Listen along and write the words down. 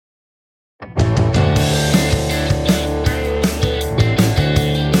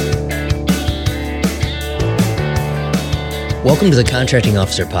Welcome to the Contracting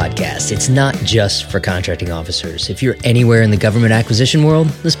Officer Podcast. It's not just for contracting officers. If you're anywhere in the government acquisition world,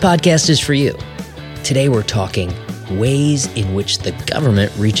 this podcast is for you. Today we're talking ways in which the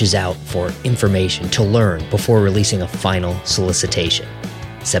government reaches out for information to learn before releasing a final solicitation.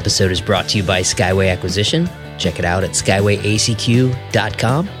 This episode is brought to you by Skyway Acquisition. Check it out at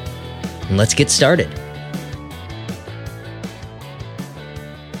skywayacq.com. And let's get started.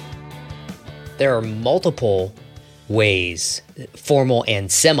 There are multiple ways, formal and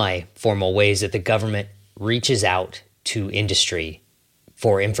semi-formal ways, that the government reaches out to industry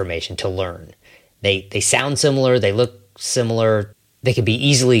for information to learn. They sound similar, they look similar, they can be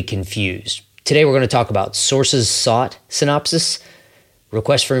easily confused. Today we're going to talk about sources sought synopsis,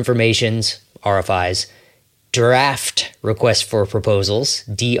 request for informations, RFIs, draft request for proposals,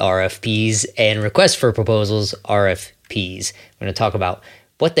 DRFPs, and request for proposals, RFPs. We're going to talk about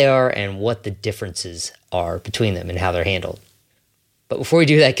what they are and what the differences are between them and how they're handled. But before we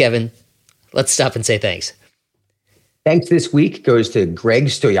do that, Kevin, let's stop and say thanks. Thanks this week goes to Greg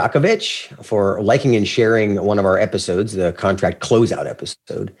Stojakovic for liking and sharing one of our episodes, the contract closeout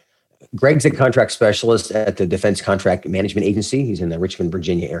episode. Greg's a contract specialist at the Defense Contract Management Agency. He's in the Richmond,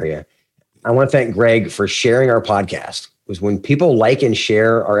 Virginia area. I want to thank Greg for sharing our podcast, because when people like and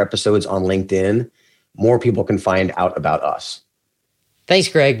share our episodes on LinkedIn, more people can find out about us. Thanks,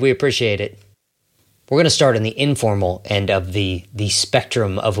 Greg. We appreciate it. We're going to start in the informal end of the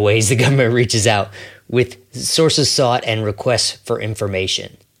spectrum of ways the government reaches out with sources sought and requests for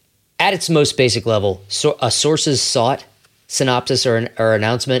information. At its most basic level, a sources sought synopsis or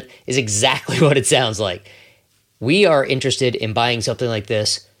announcement is exactly what it sounds like. We are interested in buying something like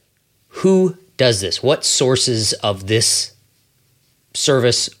this. Who does this? What sources of this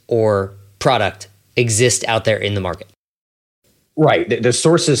service or product exist out there in the market? Right. The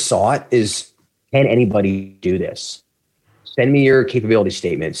sources sought is, can anybody do this? Send me your capability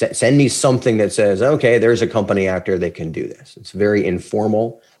statement. Send me something that says, okay, there's a company out there that can do this. It's very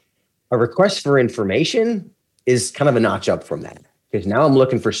informal. A request for information is kind of a notch up from that, because now I'm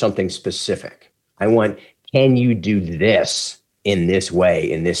looking for something specific. I want, can you do this in this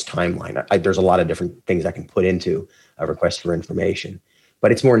way, in this timeline? There's a lot of different things I can put into a request for information,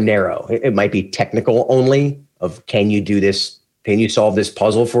 but it's more narrow. It might be technical only of, can you do this? Can you solve this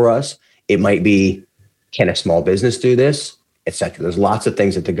puzzle for us? It might be, can a small business do this, et cetera. There's lots of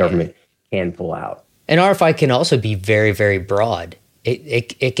things that the government can pull out. An RFI can also be very, very broad.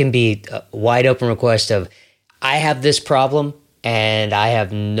 It can be a wide open request of, I have this problem and I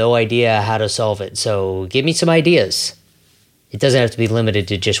have no idea how to solve it. So give me some ideas. It doesn't have to be limited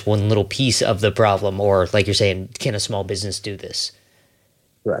to just one little piece of the problem, or like you're saying, can a small business do this?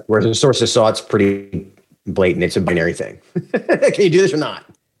 Right. Whereas the sources sought's pretty blatant. It's a binary thing. Can you do this or not?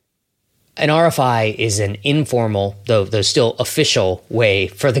 An RFI is an informal, though still official, way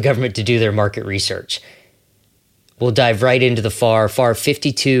for the government to do their market research. We'll dive right into the FAR. FAR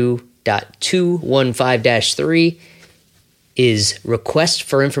 52.215-3 is request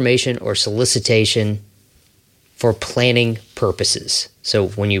for information or solicitation for planning purposes. So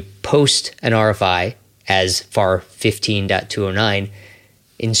when you post an RFI, as FAR 15.209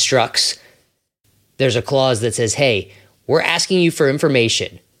 instructs, there's a clause that says, hey, we're asking you for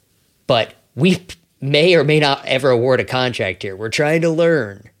information, but we may or may not ever award a contract here. We're trying to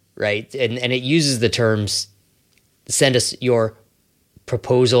learn, right? And it uses the terms, send us your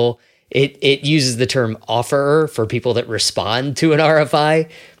proposal. It uses the term offerer for people that respond to an RFI,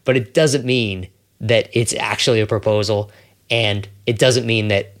 but it doesn't mean that it's actually a proposal, and it doesn't mean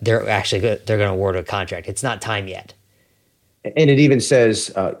that they're going to award a contract. It's not time yet. And it even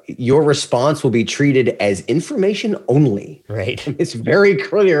says your response will be treated as information only. Right. It's very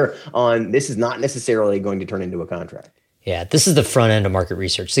clear on, this is not necessarily going to turn into a contract. Yeah, this is the front end of market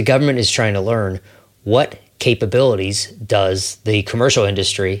research. The government is trying to learn what capabilities does the commercial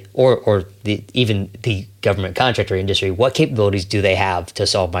industry or even the government contractor industry, what capabilities do they have to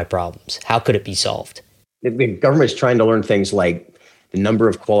solve my problems? How could it be solved? The government is trying to learn things like the number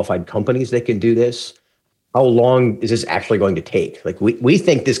of qualified companies that can do this. How long is this actually going to take? Like we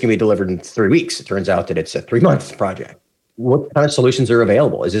think this can be delivered in 3 weeks. It turns out that it's a 3-month project. What kind of solutions are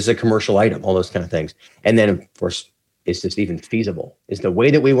available? Is this a commercial item? All those kind of things. And then, of course, is this even feasible? Is the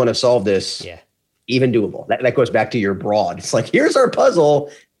way that we want to solve this even doable? That goes back to your broad. It's like, here's our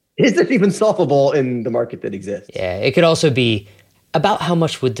puzzle. Is this even solvable in the market that exists? Yeah, it could also be about how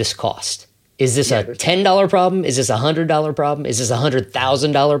much would this cost? Is this a $10 problem? Is this a $100 problem? Is this a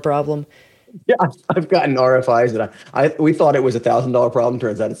 $100,000 problem? Yeah, I've gotten RFIs that we thought it was $1,000 problem.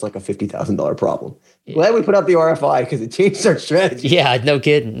 Turns out it's like a $50,000 problem. Yeah. Glad we put out the RFI because it changed our strategy. Yeah, no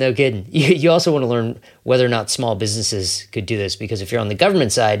kidding, no kidding. You also want to learn whether or not small businesses could do this, because if you're on the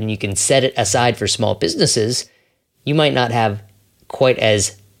government side and you can set it aside for small businesses, you might not have quite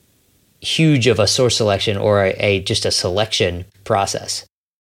as huge of a source selection or just a selection process.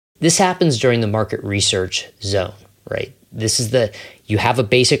 This happens during the market research zone, right? This is you have a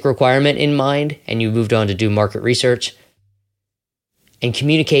basic requirement in mind and you moved on to do market research, and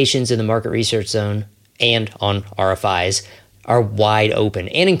communications in the market research zone and on RFIs are wide open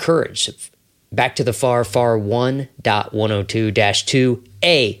and encouraged. Back to the FAR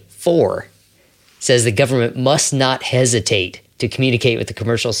 1.102-2A4 says the government must not hesitate to communicate with the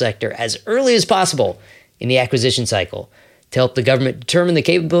commercial sector as early as possible in the acquisition cycle to help the government determine the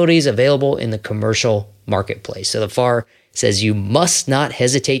capabilities available in the commercial marketplace. So the FAR says you must not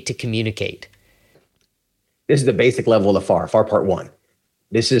hesitate to communicate. This is the basic level of the FAR Part 1.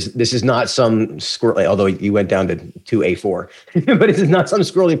 This is not some squirrely, although you went down to 2A4, but this is not some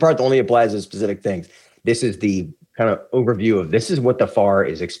squirrely part that only applies to specific things. This is the kind of overview of this is what the FAR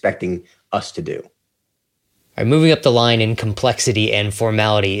is expecting us to do. All right, moving up the line in complexity and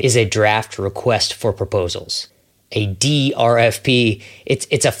formality is a draft request for proposals. A DRFP,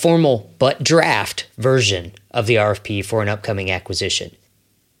 it's a formal but draft version of the RFP for an upcoming acquisition.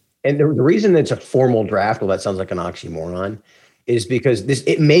 And the reason it's a formal draft, well, that sounds like an oxymoron, is because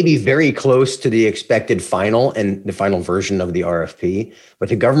it may be very close to the expected final and the final version of the RFP, but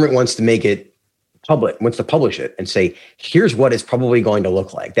the government wants to make it public, wants to publish it and say, here's what it's probably going to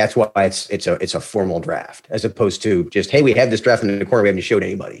look like. That's why it's a formal draft, as opposed to just, hey, we have this draft in the corner, we haven't showed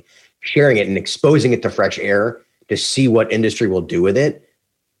anybody. Sharing it and exposing it to fresh air to see what industry will do with it.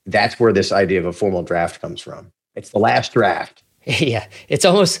 That's where this idea of a formal draft comes from. It's the last draft. Yeah, it's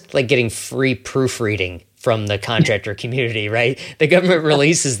almost like getting free proofreading from the contractor community, right? The government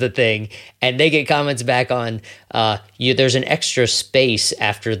releases the thing and they get comments back on, there's an extra space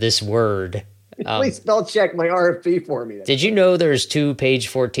after this word. Please spell check my RFP for me. Did you know there's 2 page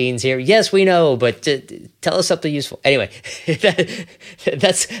 14s here? Yes, we know, but tell us something useful. Anyway,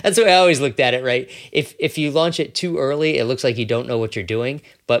 that's the way I always looked at it, right? If you launch it too early, it looks like you don't know what you're doing,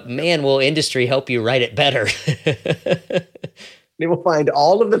 but man, will industry help you write it better. They will find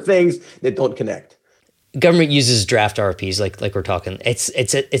all of the things that don't connect. Government uses draft RFPs like we're talking. It's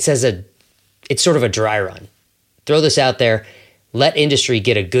sort of a dry run. Throw this out there. Let industry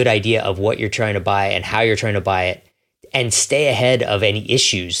get a good idea of what you're trying to buy and how you're trying to buy it, and stay ahead of any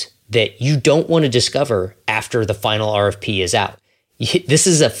issues that you don't want to discover after the final RFP is out. This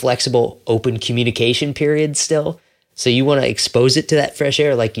is a flexible, open communication period still. So you want to expose it to that fresh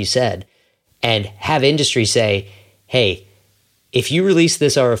air, like you said, and have industry say, hey, if you release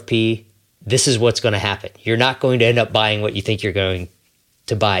this RFP, this is what's going to happen. You're not going to end up buying what you think you're going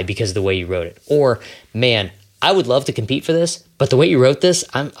to buy because of the way you wrote it. Or, man, I would love to compete for this, but the way you wrote this,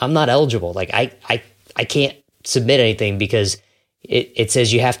 I'm not eligible. Like I can't submit anything because it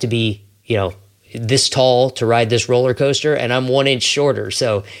says you have to be, this tall to ride this roller coaster, and I'm 1 inch shorter.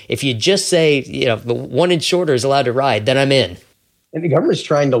 So if you just say, the 1 inch shorter is allowed to ride, then I'm in. And the government's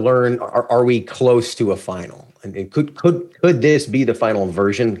trying to learn, are we close to a final? And could this be the final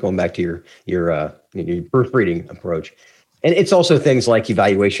version? Going back to your proofreading approach. And it's also things like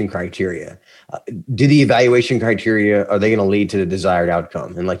evaluation criteria. Do the evaluation criteria, are they going to lead to the desired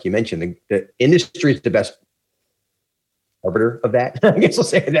outcome? And like you mentioned, the industry is the best arbiter of that. I guess I'll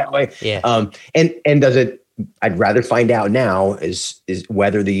say it that way. Yeah. And does it, I'd rather find out now is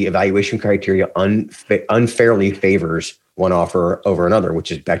whether the evaluation criteria unfairly favors one offer over another,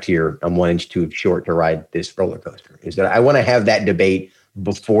 which is back to I'm 1 inch too short to ride this roller coaster. Is that I want to have that debate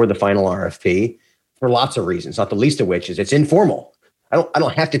before the final RFP for lots of reasons, not the least of which is it's informal. I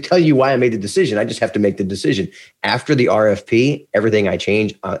don't have to tell you why I made the decision. I just have to make the decision. After the RFP, everything I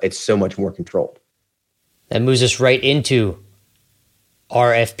change, it's so much more controlled. That moves us right into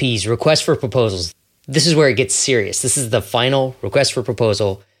RFPs, request for proposals. This is where it gets serious. This is the final request for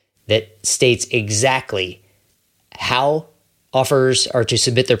proposal that states exactly how offers are to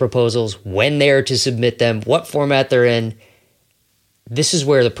submit their proposals, when they are to submit them, what format they're in. This is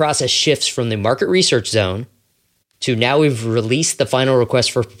where the process shifts from the market research zone to now we've released the final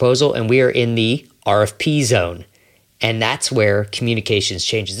request for proposal and we are in the RFP zone. And that's where communications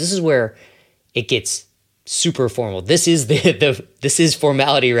changes. This is where it gets super formal. This is this is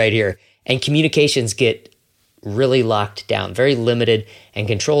formality right here. And communications get really locked down, very limited and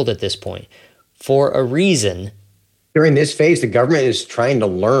controlled at this point for a reason. During this phase, the government is trying to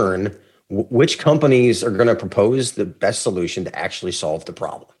learn which companies are going to propose the best solution to actually solve the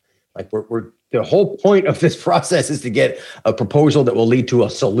problem. Like we're the whole point of this process is to get a proposal that will lead to a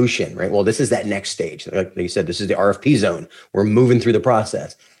solution, right? Well, this is that next stage. Like you said, this is the RFP zone. We're moving through the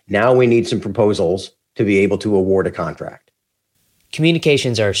process. Now we need some proposals to be able to award a contract.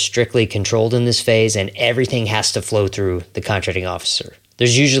 Communications are strictly controlled in this phase, and everything has to flow through the contracting officer.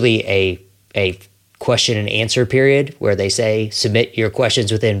 There's usually a question and answer period where they say, submit your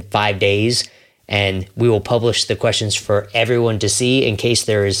questions within 5 days, and we will publish the questions for everyone to see in case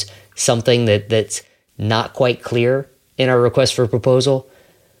there is something that's not quite clear in our request for proposal.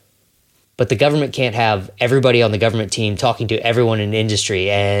 But the government can't have everybody on the government team talking to everyone in industry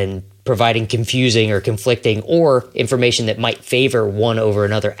and providing confusing or conflicting or information that might favor one over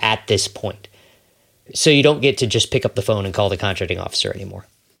another at this point. So you don't get to just pick up the phone and call the contracting officer anymore.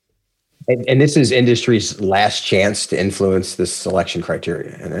 And this is industry's last chance to influence the selection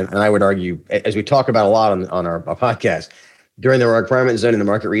criteria. And I would argue, as we talk about a lot on our podcast, during the requirement zone and the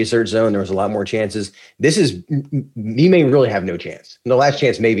market research zone, there was a lot more chances. This is, you may really have no chance. And the last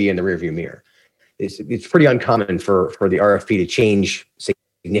chance may be in the rearview mirror. It's pretty uncommon for the RFP to change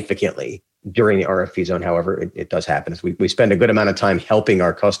significantly during the RFP zone. However, it does happen. We spend a good amount of time helping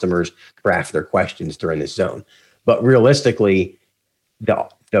our customers craft their questions during this zone. But realistically,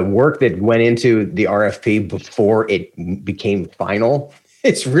 the work that went into the RFP before it became final,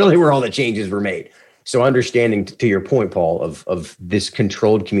 it's really where all the changes were made. So understanding, to your point, Paul, of this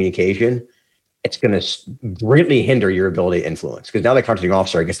controlled communication, it's going to greatly hinder your ability to influence, because now the contracting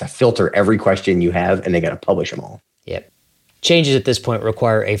officer gets to filter every question you have and they got to publish them all. Yep. Changes at this point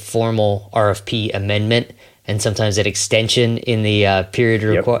require a formal RFP amendment and sometimes an extension in the period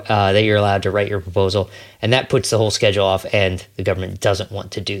that you're allowed to write your proposal. And that puts the whole schedule off, and the government doesn't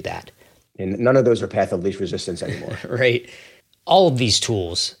want to do that. And none of those are path of least resistance anymore. Right. All of these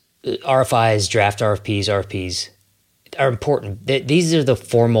tools, RFIs, draft RFPs, are important. These are the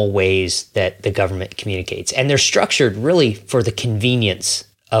formal ways that the government communicates. And they're structured really for the convenience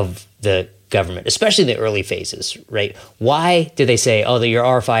of the government, especially in the early phases, right? Why do they say, your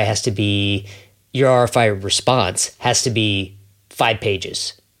RFI response has to be 5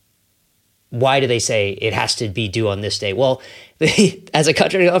 pages? Why do they say it has to be due on this day? Well, as a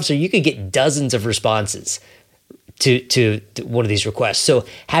contracting officer, you could get dozens of responses to one of these requests. So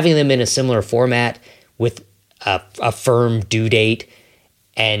having them in a similar format with a firm due date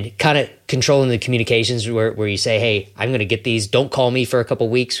and kind of controlling the communications where you say, hey, I'm going to get these. Don't call me for a couple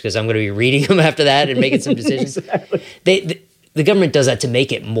of weeks because I'm going to be reading them after that and making some decisions. Exactly. The government does that to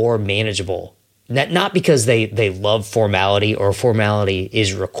make it more manageable. Not because they love formality or formality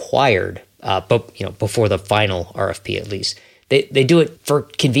is required, but before the final RFP at least. They do it for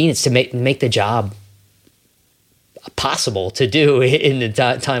convenience to make the job possible to do in the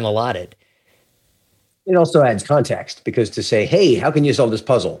time allotted. It also adds context, because to say, hey, how can you solve this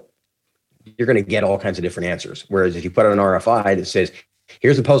puzzle? You're going to get all kinds of different answers. Whereas if you put out an RFI that says,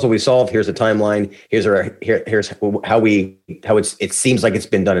 here's the puzzle we solved, here's the timeline, here's how it seems like it's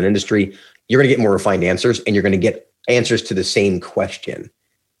been done in industry, you're going to get more refined answers, and you're going to get answers to the same question.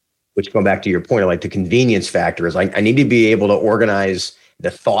 Which, going back to your point, like the convenience factor is I need to be able to organize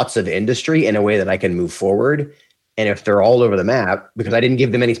the thoughts of industry in a way that I can move forward. And if they're all over the map, because I didn't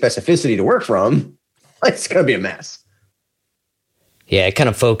give them any specificity to work from, it's going to be a mess. Yeah, it kind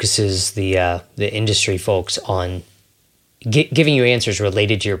of focuses the industry folks on giving you answers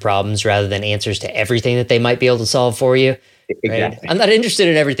related to your problems rather than answers to everything that they might be able to solve for you. Exactly. Right? I'm not interested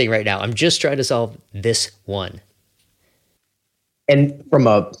in everything right now. I'm just trying to solve this one. And from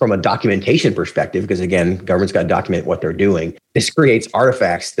a documentation perspective, because again, government's got to document what they're doing, this creates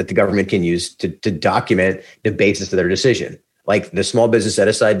artifacts that the government can use to document the basis of their decision. Like the small business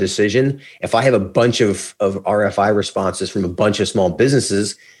set-aside decision, if I have a bunch of RFI responses from a bunch of small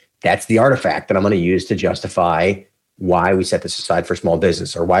businesses, that's the artifact that I'm going to use to justify why we set this aside for small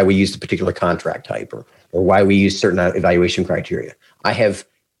business, or why we use the particular contract type, or why we use certain evaluation criteria. I have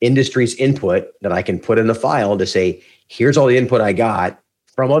industry's input that I can put in the file to say, here's all the input I got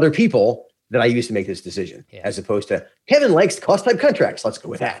from other people that I used to make this decision, as opposed to Kevin likes cost type contracts. Let's go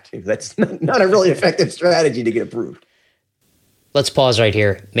with that. That's not a really effective strategy to get approved. Let's pause right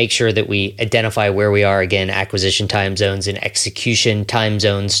here. Make sure that we identify where we are. Again, acquisition time zones and execution time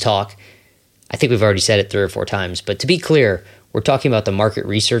zones talk. I think we've already said it 3 or 4 times, but to be clear, we're talking about the market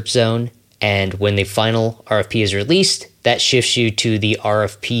research zone. And when the final RFP is released, that shifts you to the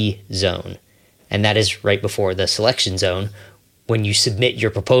RFP zone. And that is right before the selection zone, when you submit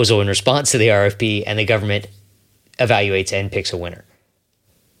your proposal in response to the RFP and the government evaluates and picks a winner.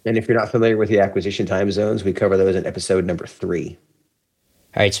 And if you're not familiar with the acquisition time zones, we cover those in episode number 3.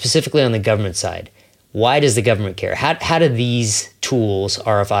 All right, specifically on the government side, Why does the government care? How do these tools,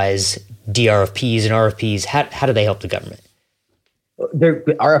 RFIs, DRFPs, and RFPs, how do they help the government? The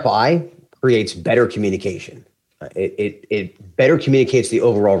RFI creates better communication. It better communicates the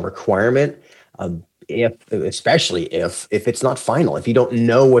overall requirement, especially if it's not final. If you don't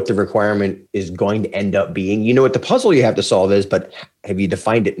know what the requirement is going to end up being, you know what the puzzle you have to solve is, but have you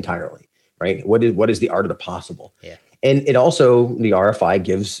defined it entirely, right? What is the art of the possible? Yeah. And it also, the RFI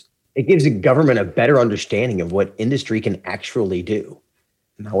gives the government a better understanding of what industry can actually do.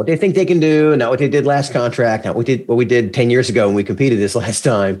 Not what they think they can do, not what they did last contract, not what we did 10 years ago when we competed this last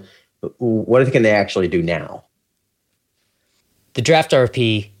time. But what can they actually do now? The draft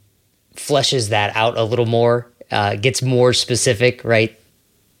RFP fleshes that out a little more, gets more specific, right?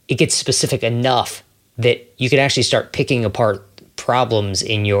 It gets specific enough that you can actually start picking apart problems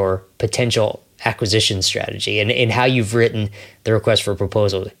in your potential acquisition strategy and how you've written the request for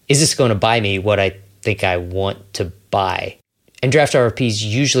proposal. Is this going to buy me what I think I want to buy? And draft RFPs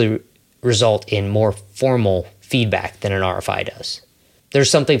usually result in more formal feedback than an RFI does.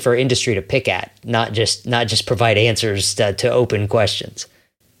 There's something for industry to pick at, not just provide answers to open questions.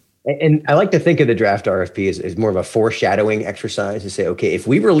 And I like to think of the draft RFP as more of a foreshadowing exercise to say, okay, if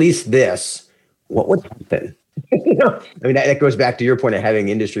we release this, what would happen? I mean, that goes back to your point of having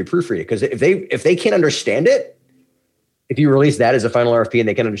industry proofread it, because if they can't understand it, if you release that as a final RFP and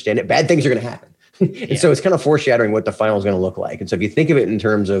they can understand it, bad things are going to happen. And so it's kind of foreshadowing what the final is going to look like. And so if you think of it in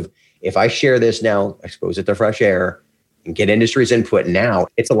terms of, if I share this now, expose it to fresh air and get industry's input now,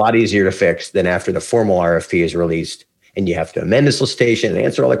 it's a lot easier to fix than after the formal RFP is released and you have to amend the solicitation and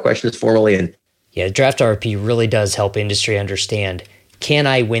answer all the questions formally. And yeah, draft RFP really does help industry understand, can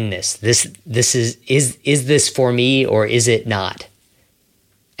I win this? This is this for me or is it not?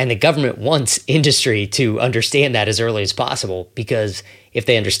 And the government wants industry to understand that as early as possible, because if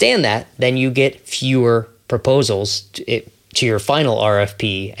they understand that, then you get fewer proposals to your final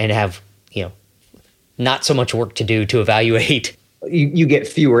RFP and have, not so much work to do to evaluate. You get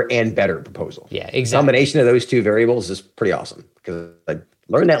fewer and better proposals. Yeah, exactly. The combination of those two variables is pretty awesome, because I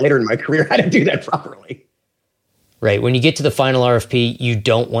learned that later in my career, how to do that properly. Right. When you get to the final RFP, you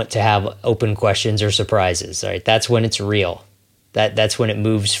don't want to have open questions or surprises. Right. That's when it's real. That's when it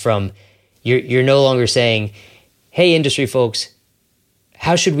moves from you're no longer saying, hey, industry folks,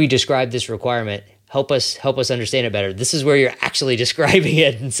 how should we describe this requirement? Help us understand it better. This is where you're actually describing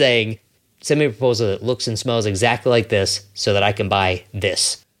it and saying, send me a proposal that looks and smells exactly like this so that I can buy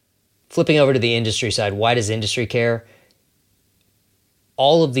this. Flipping over to the industry side, why does industry care?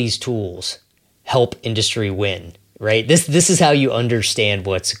 All of these tools help industry win, right? This is how you understand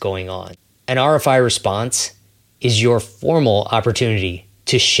what's going on. An RFI response is your formal opportunity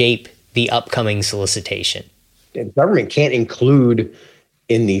to shape the upcoming solicitation. The government can't include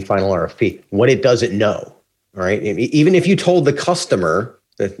in the final RFP what it doesn't know, all right? Even if you told the customer,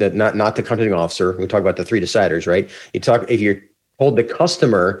 that not the contracting officer, we talk about the three deciders, right? If you're told the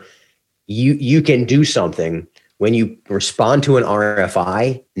customer, you can do something. When you respond to an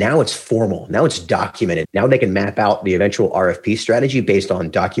RFI, now it's formal. Now it's documented. Now they can map out the eventual RFP strategy based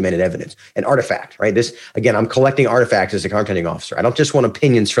on documented evidence. An artifact, right? This, again, I'm collecting artifacts as a contracting officer. I don't just want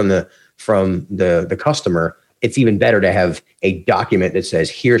opinions from the customer. It's even better to have a document that says,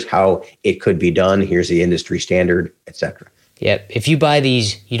 here's how it could be done. Here's the industry standard, et cetera. Yeah. If you buy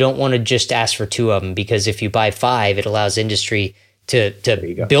these, you don't want to just ask for 2 of them, because if you buy 5, it allows industry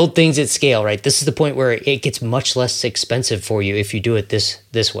to build things at scale, right? This is the point where it gets much less expensive for you if you do it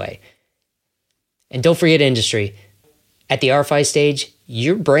this way. And don't forget industry. At the RFI stage,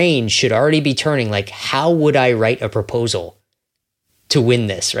 your brain should already be turning like, how would I write a proposal to win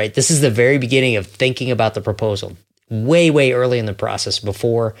this, right? This is the very beginning of thinking about the proposal, way, way early in the process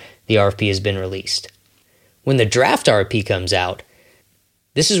before the RFP has been released. When the draft RFP comes out,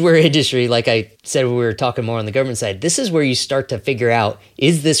 this is where industry, like I said, when we were talking more on the government side, this is where you start to figure out,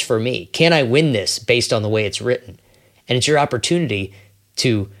 is this for me? Can I win this based on the way it's written? And it's your opportunity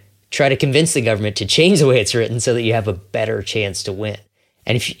to try to convince the government to change the way it's written so that you have a better chance to win.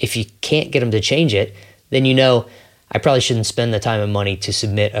 And if you can't get them to change it, then I probably shouldn't spend the time and money to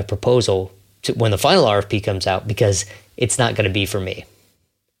submit a proposal when the final RFP comes out, because it's not going to be for me.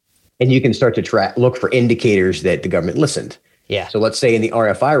 And you can start to look for indicators that the government listened. Yeah. So let's say in the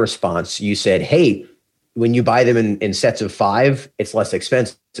RFI response, you said, hey, when you buy them in sets of 5, it's less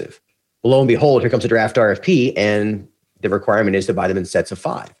expensive. Lo and behold, here comes a draft RFP, and the requirement is to buy them in sets of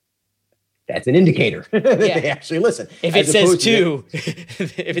 5. That's an indicator that they actually listen. If it says 2,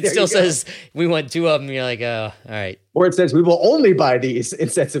 if it still says we want 2 of them, you're like, oh, all right. Or it says we will only buy these in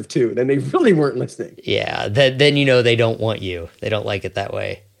sets of 2. Then they really weren't listening. Yeah. Then they don't want you. They don't like it that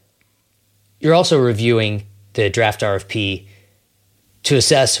way. You're also reviewing the draft RFP to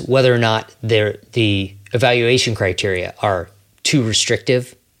assess whether or not the evaluation criteria are too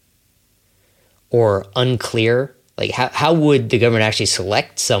restrictive or unclear. Like how would the government actually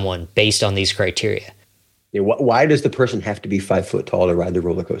select someone based on these criteria? Yeah, why does the person have to be 5 foot tall to ride the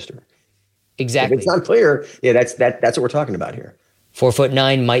roller coaster? Exactly. If it's not clear, yeah, that's what we're talking about here.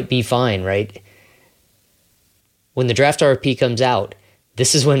 4'9" might be fine, right? When the draft RFP comes out,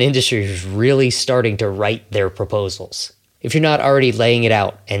 this is when industry is really starting to write their proposals. If you're not already laying it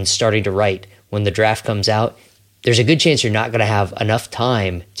out and starting to write when the draft comes out, there's a good chance you're not going to have enough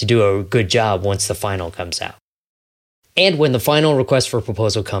time to do a good job once the final comes out. And when the final request for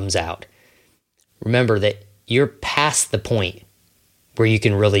proposal comes out, remember that you're past the point where you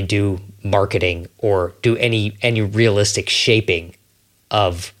can really do marketing or do any realistic shaping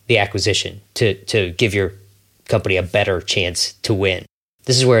of the acquisition to give your company a better chance to win.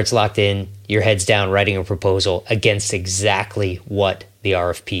 This is where it's locked in, your head's down writing a proposal against exactly what the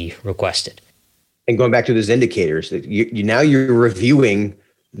RFP requested. And going back to those indicators, that now you're reviewing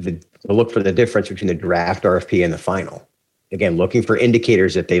to look for the difference between the draft RFP and the final. Again, looking for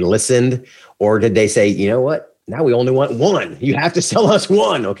indicators that they listened, or did they say, you know what, now we only want one. You have to sell us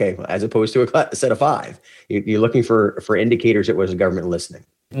one. Okay, as opposed to a set of 5. You're looking for indicators that was the government listening.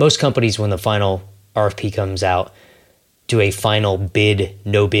 Most companies, when the final RFP comes out, do a final bid,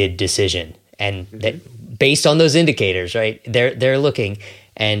 no bid decision. And that, based on those indicators, right, they're looking.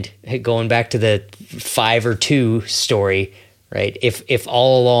 And going back to the 5 or 2 story, right, if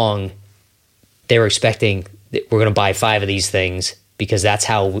all along they were expecting that we're going to buy 5 of these things because that's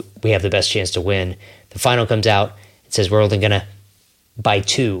how we have the best chance to win, the final comes out, it says we're only going to buy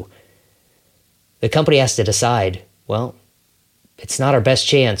 2. The company has to decide, well, it's not our best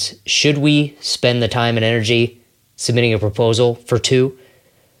chance. Should we spend the time and energy submitting a proposal for 2?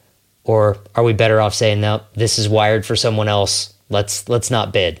 Or are we better off saying, no, this is wired for someone else. Let's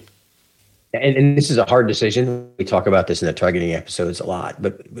not bid. And this is a hard decision. We talk about this in the targeting episodes a lot.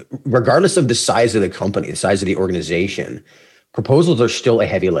 But regardless of the size of the company, the size of the organization, proposals are still a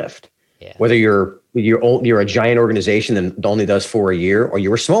heavy lift. Yeah. Whether you're a giant organization that only does 4 a year, or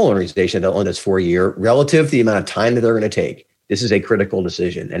you're a small organization that only does 4 a year, relative to the amount of time that they're going to take, this is a critical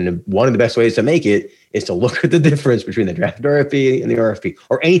decision. And one of the best ways to make it is to look at the difference between the draft RFP and the RFP,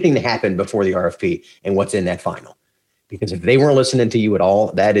 or anything that happened before the RFP and what's in that final. Because if they weren't listening to you at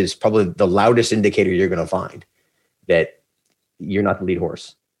all, that is probably the loudest indicator you're going to find that you're not the lead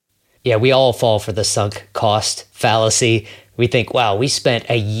horse. Yeah, we all fall for the sunk cost fallacy. We think, wow, we spent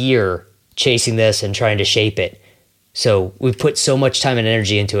a year chasing this and trying to shape it. So we've put so much time and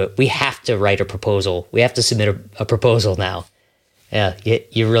energy into it. We have to write a proposal. We have to submit a proposal now. Yeah,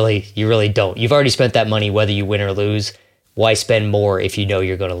 you really don't. You've already spent that money whether you win or lose. Why spend more if you know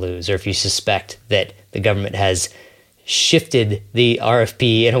you're going to lose, or if you suspect that the government has shifted the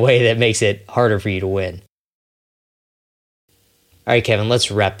RFP in a way that makes it harder for you to win? All right, Kevin,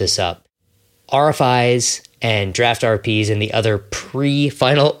 let's wrap this up. RFIs and draft RFPs and the other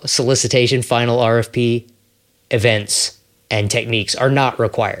pre-final solicitation, final RFP events and techniques are not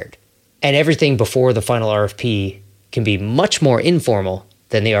required. And everything before the final RFP can be much more informal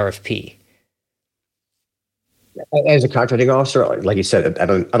than the RFP. As a contracting officer, like you said, I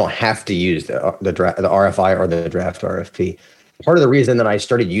don't have to use the RFI or the draft RFP. Part of the reason that I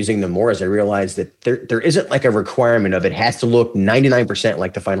started using them more is I realized that there isn't like a requirement of it has to look 99%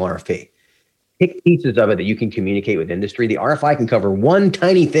 like the final RFP. Pick pieces of it that you can communicate with industry. The RFI can cover one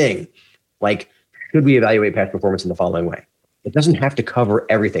tiny thing, like should we evaluate past performance in the following way? It doesn't have to cover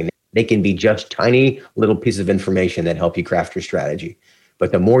everything. They can be just tiny little pieces of information that help you craft your strategy.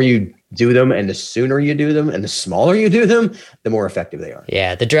 But the more you do them and the sooner you do them and the smaller you do them, the more effective they are.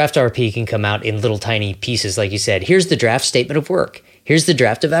 Yeah, the draft RFP can come out in little tiny pieces. Like you said, here's the draft statement of work. Here's the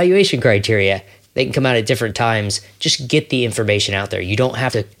draft evaluation criteria. They can come out at different times. Just get the information out there. You don't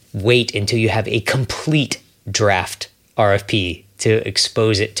have to wait until you have a complete draft RFP to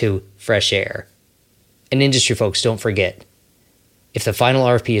expose it to fresh air. And industry folks, don't forget, if the final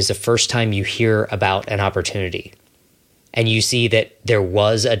RFP is the first time you hear about an opportunity, and you see that there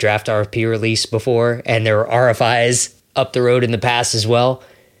was a draft RFP release before and there were RFIs up the road in the past as well,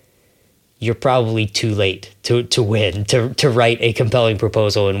 you're probably too late to win, to write a compelling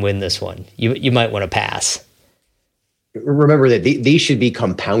proposal and win this one. You might want to pass. Remember that these should be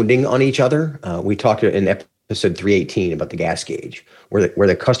compounding on each other. We talked in episode 318 about the gas gauge, where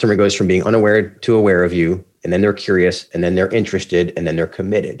the customer goes from being unaware to aware of you, and then they're curious, and then they're interested, and then they're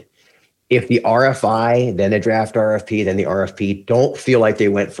committed. If the RFI, then a draft RFP, then the RFP don't feel like they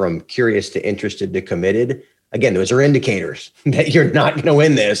went from curious to interested to committed, Again, those are indicators that you're not going to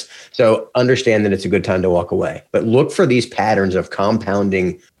win this. So understand that it's a good time to walk away. But look for these patterns of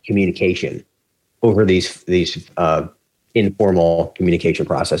compounding communication over these informal communication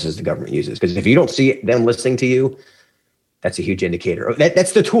processes the government uses. Because if you don't see them listening to you, that's a huge indicator.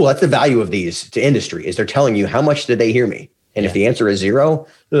 That's the tool. That's the value of these to industry, is they're telling you how much did they hear me? And if the answer is 0,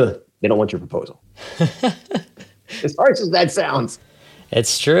 they don't want your proposal. As harsh as that sounds.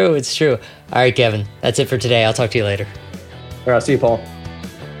 It's true. It's true. All right, Kevin, that's it for today. I'll talk to you later. All right, I'll see you, Paul.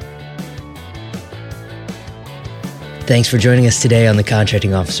 Thanks for joining us today on the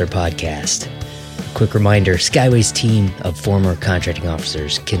Contracting Officer Podcast. Quick reminder, Skyway's team of former contracting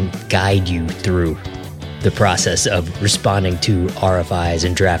officers can guide you through the process of responding to RFIs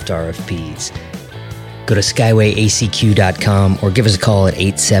and draft RFPs. Go to skywayacq.com or give us a call at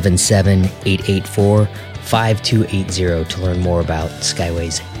 877-884-5280 to learn more about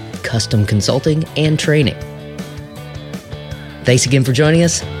Skyway's custom consulting and training. Thanks again for joining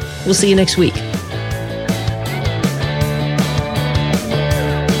us. We'll see you next week.